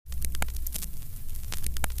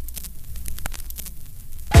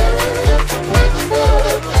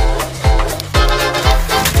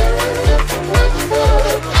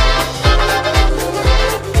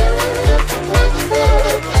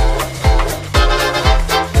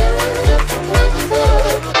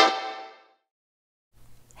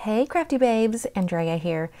Crafty Babes, Andrea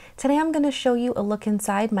here. Today I'm going to show you a look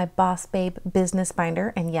inside my Boss Babe business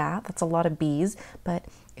binder, and yeah, that's a lot of B's, but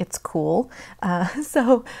it's cool.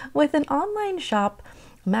 So with an online shop,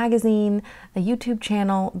 magazine, a YouTube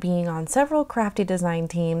channel, being on several crafty design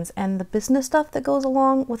teams, and the business stuff that goes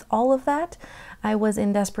along with all of that, I was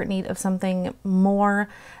in desperate need of something more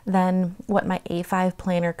than what my A5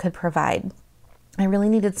 planner could provide. I really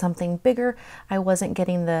needed something bigger. I wasn't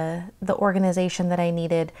getting the organization that I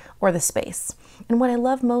needed or the space. And what I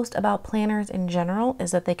love most about planners in general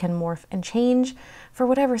is that they can morph and change for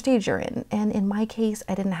whatever stage you're in. And in my case,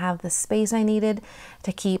 I didn't have the space I needed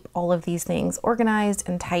to keep all of these things organized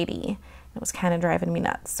and tidy. It was kind of driving me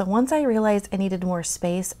nuts. So once I realized I needed more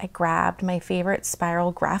space, I grabbed my favorite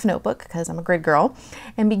spiral graph notebook, because I'm a grid girl,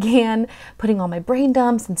 and began putting all my brain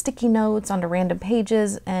dumps and sticky notes onto random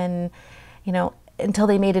pages, and until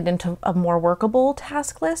they made it into a more workable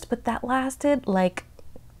task list. But that lasted like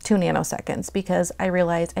 2 nanoseconds because I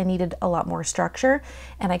realized I needed a lot more structure,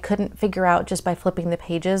 and I couldn't figure out just by flipping the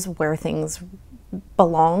pages where things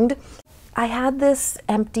belonged. I had this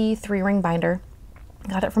empty 3-ring binder,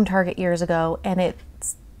 got it from Target years ago, and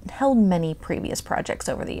it's held many previous projects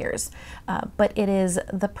over the years, but it is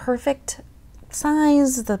the perfect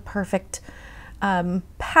size, the perfect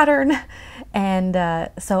pattern, and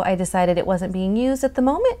so I decided it wasn't being used at the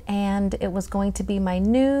moment, and it was going to be my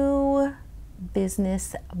new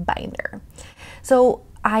business binder. So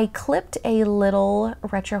I clipped a little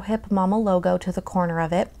Retro Hip Mama logo to the corner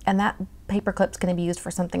of it, and that paper clip's going to be used for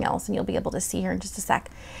something else, and you'll be able to see here in just a sec.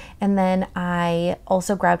 And then I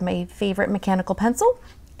also grabbed my favorite mechanical pencil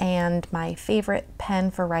and my favorite pen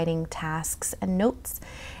for writing tasks and notes,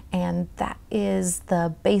 and that is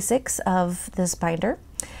the basics of this binder.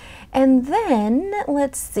 And then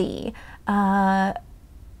let's see, yeah,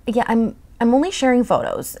 I'm only sharing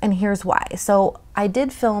photos, and here's why. So I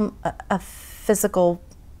did film a physical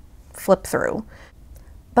flip through,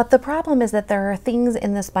 but the problem is that there are things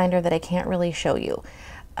in this binder that I can't really show you.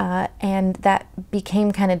 And that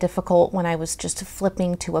became kind of difficult when I was just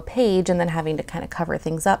flipping to a page and then having to kind of cover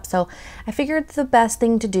things up. So I figured the best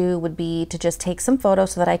thing to do would be to just take some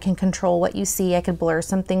photos so that I can control what you see. I could blur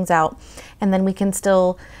some things out, and then I can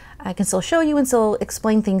still show you and still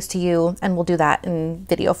explain things to you, and we'll do that in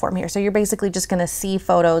video form here. So you're basically just going to see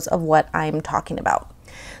photos of what I'm talking about.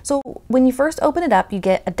 So when you first open it up, you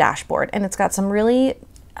get a dashboard, and it's got some really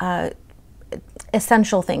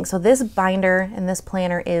essential things. So this binder and this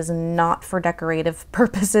planner is not for decorative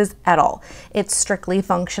purposes at all. It's strictly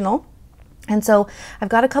functional. And so I've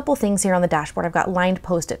got a couple things here on the dashboard. I've got lined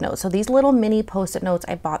Post-it notes. So these little mini Post-it notes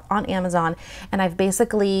I bought on Amazon, and I've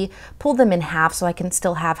basically pulled them in half so I can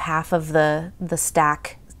still have half of the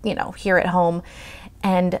stack, here at home.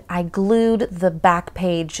 And I glued the back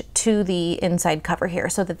page to the inside cover here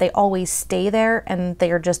so that they always stay there, and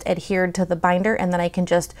they are just adhered to the binder, and then I can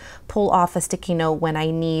just pull off a sticky note when I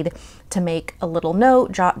need to make a little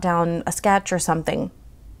note, jot down a sketch or something.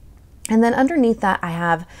 And then underneath that I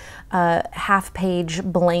have a half-page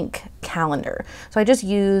blank calendar. So I just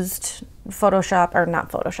used Photoshop, or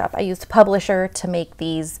not Photoshop, I used Publisher to make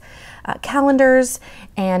these calendars,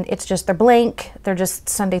 and they're blank, they're just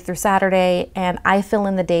Sunday through Saturday, and I fill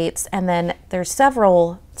in the dates, and then there's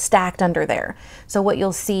several stacked under there. So what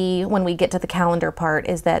you'll see when we get to the calendar part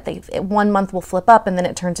is that one month will flip up, and then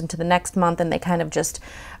it turns into the next month, and they kind of just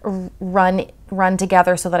run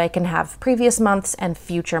together so that I can have previous months and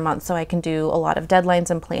future months, so I can do a lot of deadlines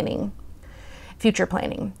and planning. Future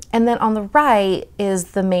planning. And then on the right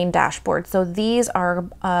is the main dashboard. So these are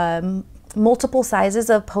multiple sizes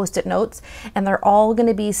of Post-it notes, and they're all going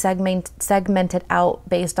to be segmented out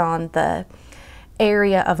based on the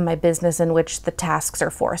area of my business in which the tasks are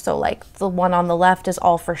for. So like the one on the left is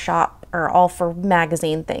all for shop, or all for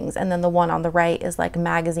magazine things, and then the one on the right is like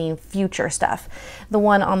magazine future stuff. The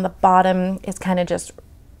one on the bottom is kind of just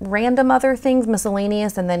random other things,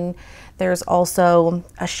 miscellaneous, and then there's also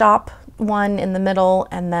a shop one in the middle,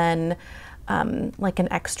 and then like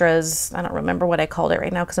an extras. I don't remember what I called it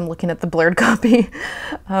right now because I'm looking at the blurred copy.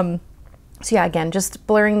 So yeah, again, just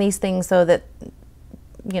blurring these things so that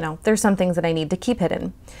there's some things that I need to keep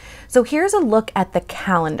hidden. So here's a look at the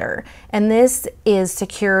calendar, and this is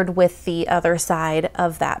secured with the other side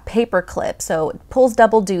of that paper clip, so it pulls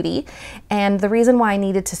double duty. And the reason why I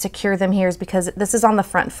needed to secure them here is because this is on the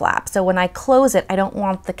front flap, so when I close it, I don't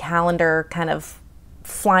want the calendar kind of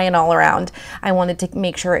flying all around. I wanted to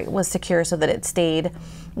make sure it was secure so that it stayed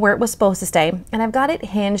where it was supposed to stay. And I've got it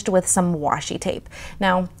hinged with some washi tape.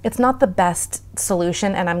 Now, it's not the best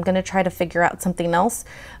solution, and I'm gonna try to figure out something else.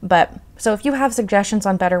 But so if you have suggestions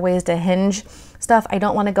on better ways to hinge stuff, I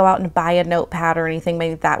don't wanna go out and buy a notepad or anything.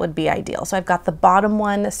 Maybe that would be ideal. So I've got the bottom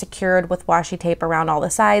one secured with washi tape around all the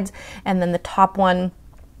sides, and then the top one,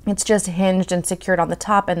 it's just hinged and secured on the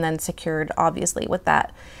top, and then secured obviously with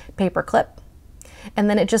that paper clip. And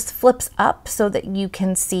then it just flips up so that you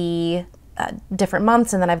can see different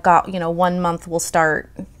months. And then I've got, 1 month will start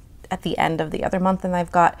at the end of the other month, and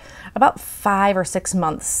I've got about 5 or 6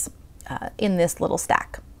 months in this little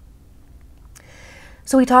stack.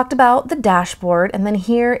 So we talked about the dashboard, and then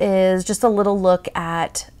here is just a little look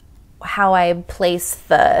at how I place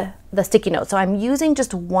the sticky notes. So I'm using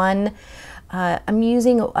just one, I'm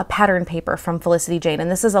using a pattern paper from Felicity Jane, and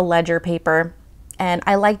this is a ledger paper. And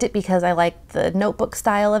I liked it because I liked the notebook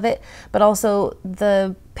style of it, but also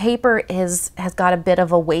the paper has got a bit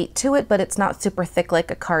of a weight to it, but it's not super thick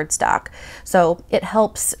like a cardstock. So it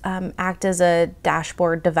helps act as a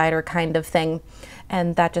dashboard divider kind of thing,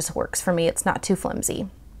 and that just works for me. It's not too flimsy.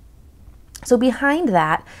 So behind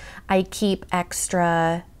that, I keep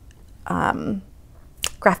extra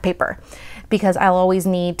graph paper because I'll always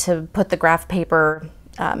need to put the graph paper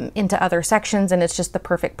into other sections, and it's just the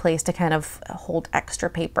perfect place to kind of hold extra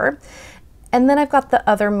paper. And then I've got the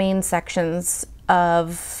other main sections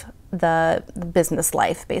of the business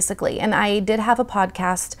life, basically. And I did have a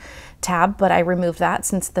podcast tab, but I removed that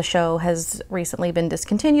since the show has recently been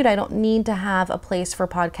discontinued. I don't need to have a place for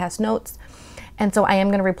podcast notes. And so I am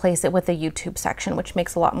going to replace it with a YouTube section, which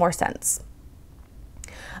makes a lot more sense.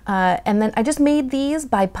 And then I just made these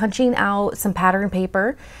by punching out some pattern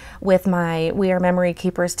paper with my We Are Memory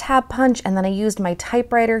Keepers tab punch, and then I used my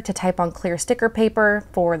typewriter to type on clear sticker paper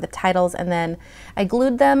for the titles, and then I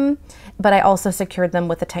glued them, but I also secured them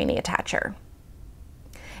with a tiny attacher.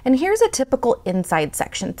 And here's a typical inside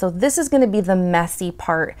section. So this is going to be the messy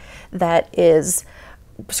part that is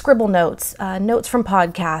scribble notes, notes from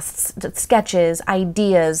podcasts, sketches,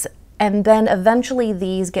 ideas, and then eventually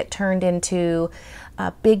these get turned into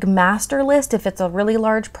a big master list if it's a really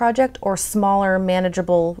large project, or smaller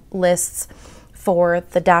manageable lists for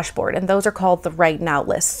the dashboard. And those are called the right now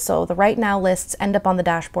lists. So the right now lists end up on the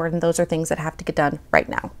dashboard, and those are things that have to get done right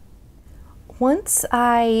now. Once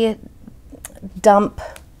I dump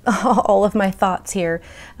all of my thoughts here,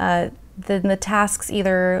 then the tasks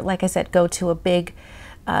either, like I said, go to a big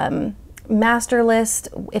master list.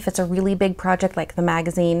 If it's a really big project like the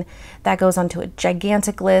magazine, that goes onto a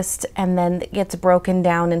gigantic list, and then it gets broken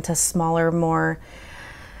down into smaller, more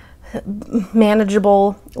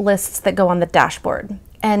manageable lists that go on the dashboard.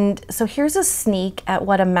 And so here's a sneak at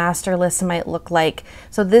what a master list might look like.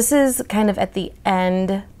 So this is kind of at the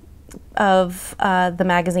end of the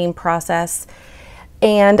magazine process,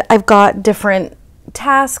 and I've got different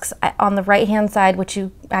tasks on the right hand side, which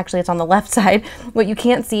it's on the left side. What you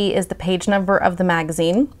can't see is the page number of the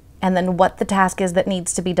magazine, and then what the task is that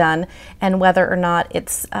needs to be done, and whether or not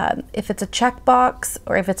it's if it's a checkbox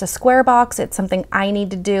or if it's a square box, it's something I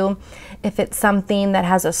need to do. If it's something that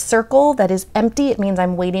has a circle that is empty, it means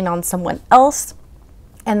I'm waiting on someone else.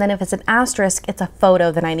 And then if it's an asterisk, it's a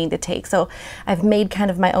photo that I need to take. So I've made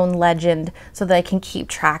kind of my own legend so that I can keep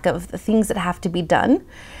track of the things that have to be done.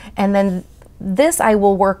 And then this I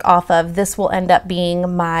will work off of. This will end up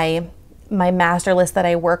being my master list that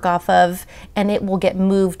I work off of, and it will get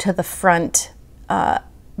moved to the front.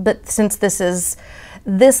 But since this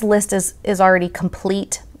list is already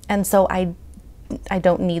complete, and so I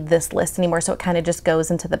don't need this list anymore, so it kind of just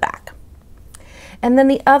goes into the back. And then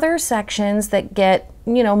the other sections that get,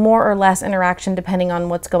 more or less interaction depending on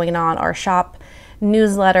what's going on are shop,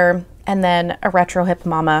 newsletter, and then a Retro Hip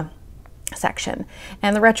Mama section.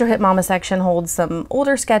 And the Retro Hip Mama section holds some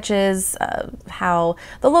older sketches, how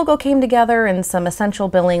the logo came together, and some essential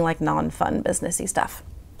billing, like non-fun businessy stuff.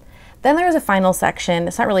 Then there's a final section.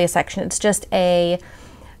 It's not really a section, it's just a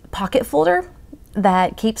pocket folder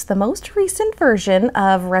that keeps the most recent version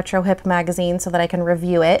of Retro Hip magazine so that I can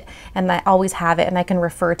review it, and I always have it and I can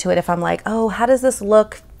refer to it if I'm like, oh, how does this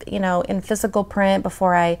look, in physical print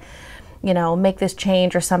before I, make this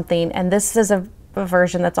change or something. And this is a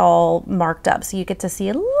version that's all marked up, so you get to see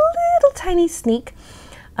a little tiny sneak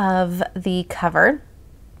of the cover.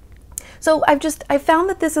 So I've found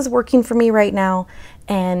that this is working for me right now,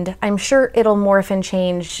 and I'm sure it'll morph and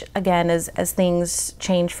change again as things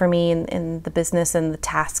change for me in the business and the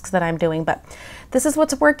tasks that I'm doing. But this is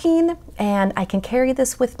what's working, and I can carry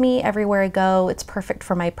this with me everywhere I go. It's perfect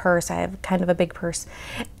for my purse. I have kind of a big purse.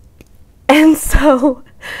 And so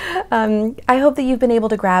I hope that you've been able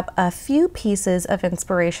to grab a few pieces of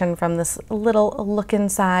inspiration from this little look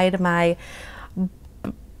inside my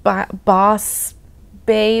Boss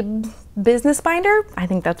Babe business binder. I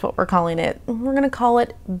think that's what we're calling it. We're gonna call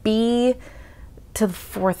it B to the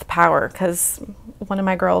 4th power because one of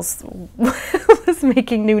my girls was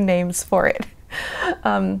making new names for it.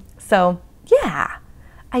 So yeah,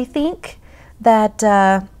 I think that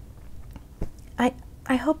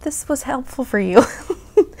I hope this was helpful for you.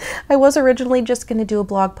 I was originally just going to do a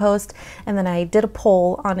blog post, and then I did a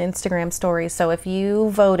poll on Instagram stories. So if you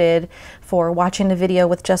voted for watching a video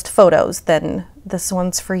with just photos, then this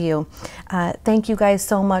one's for you. Thank you guys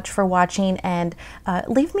so much for watching, and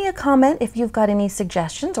leave me a comment if you've got any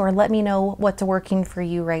suggestions, or let me know what's working for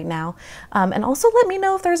you right now. And also let me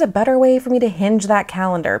know if there's a better way for me to hinge that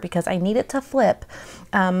calendar, because I need it to flip,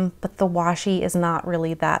 but the washi is not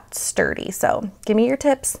really that sturdy. So give me your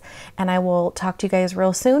tips, and I will talk to you guys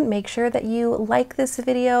real soon. Make sure that you like this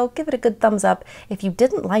video, give it a good thumbs up. If you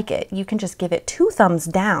didn't like it, you can just give it 2 thumbs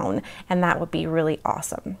down, and that would be really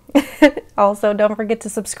awesome. Also, don't forget to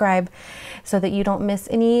subscribe so that you don't miss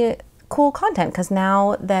any cool content, because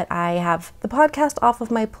now that I have the podcast off of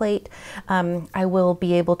my plate, I will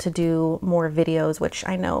be able to do more videos, which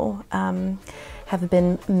I know have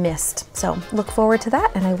been missed. So look forward to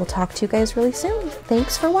that, and I will talk to you guys really soon.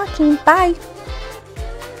 Thanks for watching. Bye.